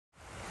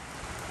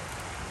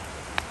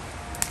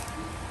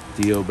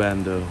Dio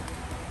Bando.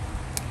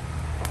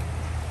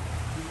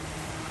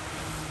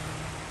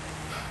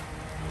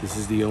 This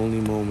is the only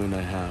moment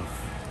I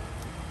have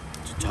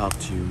to talk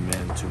to you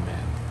man to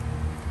man.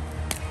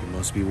 You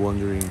must be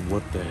wondering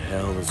what the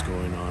hell is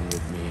going on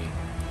with me.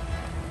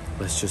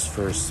 Let's just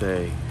first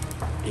say,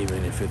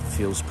 even if it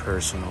feels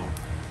personal,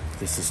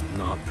 this is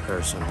not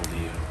personal to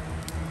you.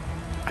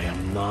 I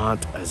am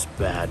not as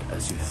bad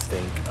as you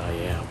think I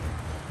am.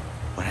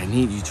 But I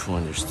need you to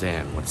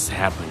understand what's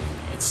happening.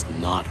 It's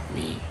not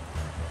me.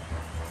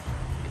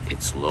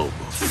 It's Lobo.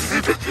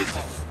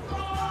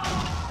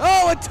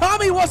 Oh, and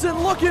Tommy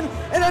wasn't looking,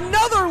 and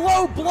another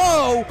low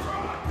blow.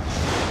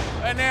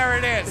 And there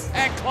it is,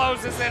 and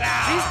closes it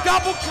out. He's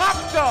double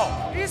cupped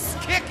though. His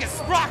kick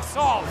is rock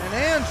solid. And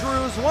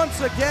Andrews once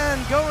again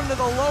going to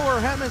the lower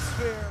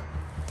hemisphere.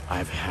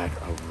 I've had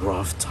a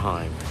rough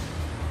time.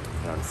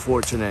 And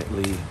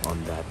unfortunately,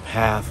 on that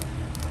path,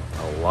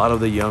 a lot of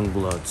the young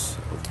bloods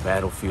of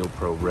Battlefield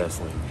Pro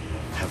Wrestling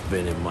have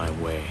been in my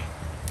way.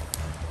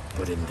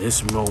 But in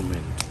this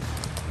moment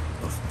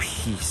of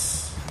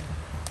peace,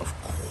 of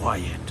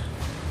quiet,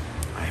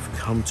 I've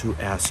come to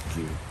ask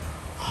you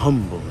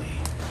humbly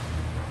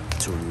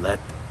to let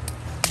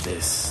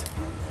this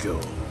go.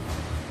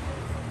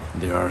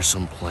 There are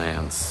some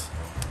plans.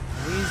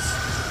 He's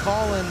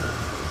calling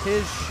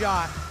his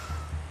shot.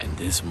 And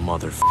this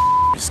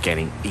motherfucker is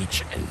getting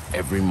each and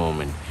every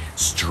moment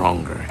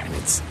stronger, and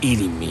it's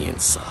eating me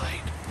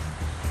inside.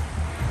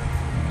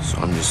 So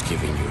I'm just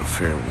giving you a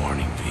fair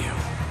warning, Dio.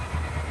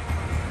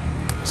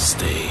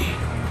 Stay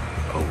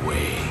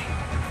away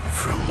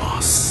from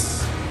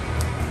us.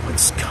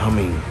 What's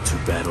coming to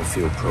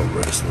Battlefield Pro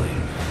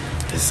Wrestling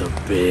is a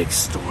big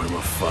storm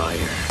of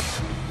fire.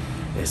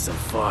 It's a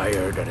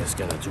fire that is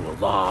gonna do a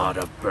lot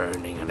of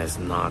burning, and it's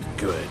not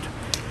good.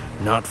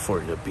 Not for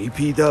the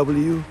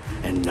BPW,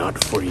 and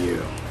not for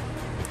you.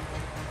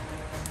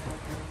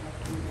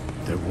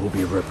 There will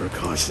be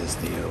repercussions,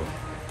 Dio.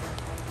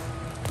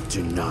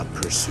 Do not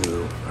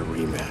pursue a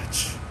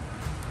rematch.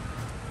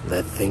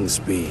 Let things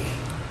be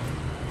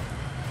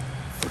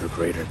for the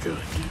greater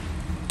good.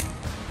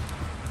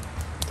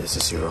 This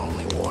is your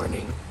only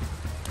warning.